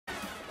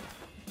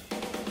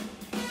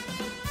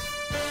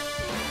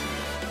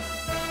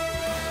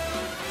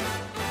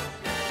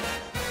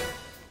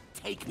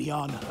take me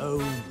on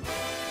home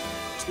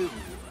to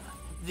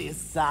the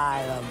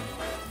asylum.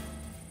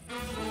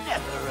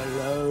 Never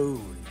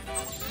alone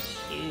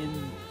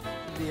in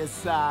the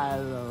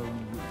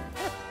asylum.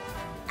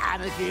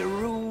 Anarchy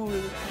ruled,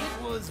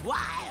 it was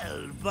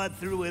wild, but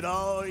through it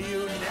all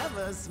you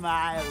never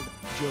smiled.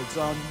 Joke's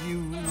on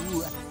you,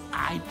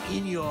 I'm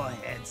in your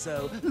head,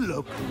 so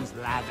look who's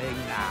laughing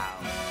now.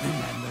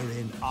 Remember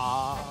in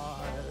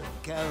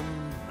Arkham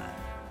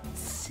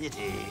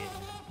City,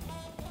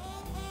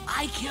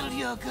 I killed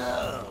your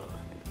girl,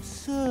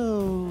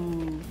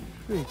 so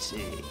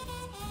pretty.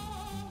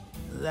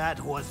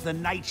 That was the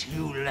night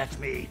you let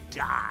me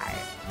die.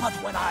 But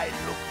when I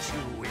looked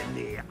you in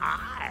the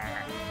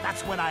eye,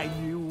 that's when I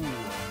knew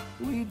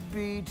we'd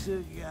be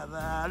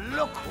together.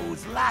 Look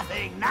who's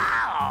laughing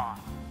now.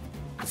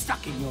 I'm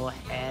stuck in your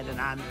head and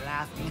I'm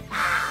laughing.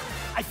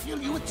 I fill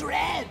you with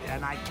dread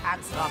and I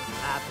can't stop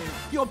laughing.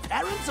 Your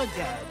parents are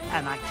dead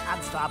and I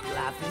can't stop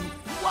laughing.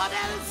 What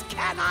else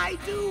can I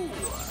do?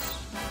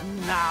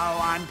 Now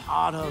I'm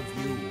part of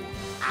you.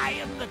 I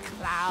am the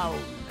clown,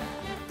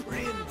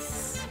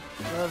 prince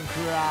of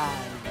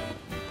crime.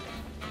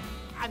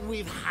 And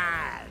we've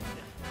had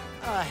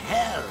a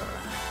hell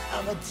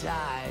of a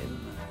time.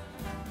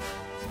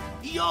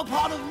 You're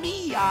part of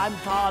me, I'm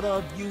part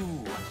of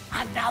you.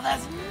 And now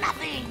there's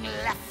nothing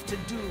left to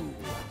do.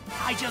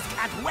 I just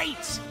can't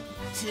wait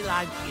till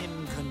I'm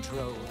in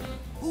control.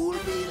 Who'll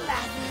be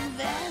laughing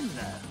then?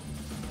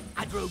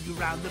 I drove you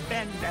round the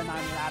bend and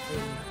I'm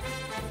laughing.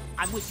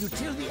 I'm with you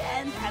till the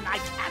end and I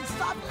can't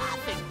stop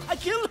laughing. I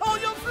killed all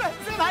your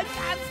friends and I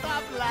can't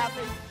stop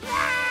laughing.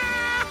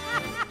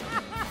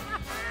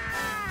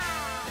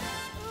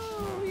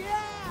 Oh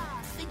yeah,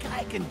 I think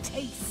I can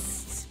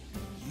taste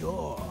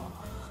your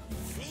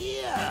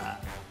fear.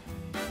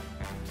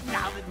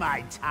 Now that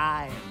my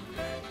time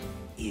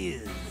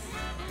is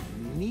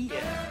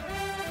near,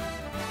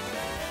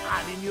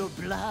 I'm in your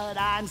blood,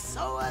 I'm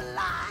so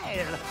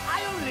alive.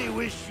 I only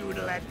wish you'd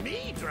let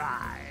me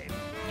drive.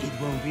 It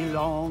won't be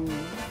long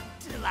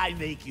till I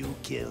make you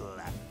kill.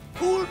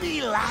 Who'll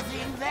be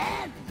laughing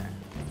then?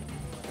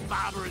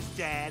 Barbara's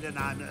dead and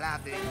I'm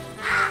laughing.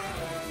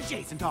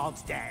 Jason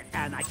Todd's dead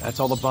and I... That's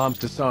all the bombs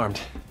disarmed.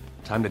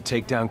 Time to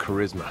take down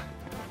Charisma.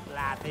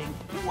 Laughing.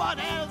 What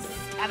else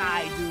can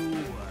I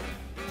do?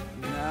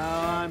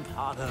 Now I'm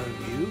part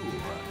of you.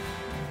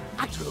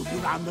 I drove you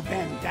round the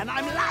bend and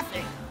I'm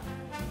laughing.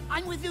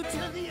 I'm with you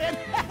till the end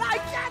and I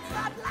can't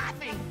stop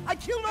laughing. I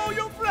killed all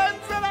your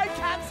friends and I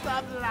can't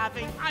stop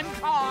laughing. I'm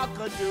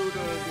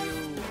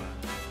cock-a-doodle-doo.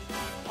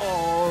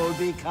 All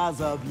because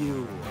of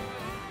you.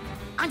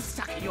 I'm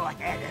stuck in your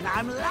head and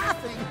I'm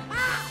laughing.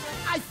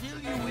 I fill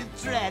you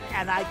with dread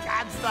and I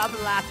can't stop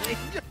laughing.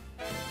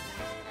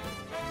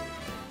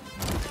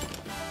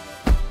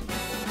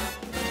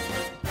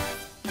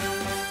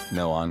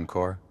 No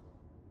encore?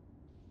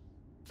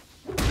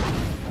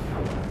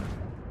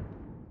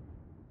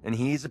 And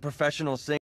he's a professional singer.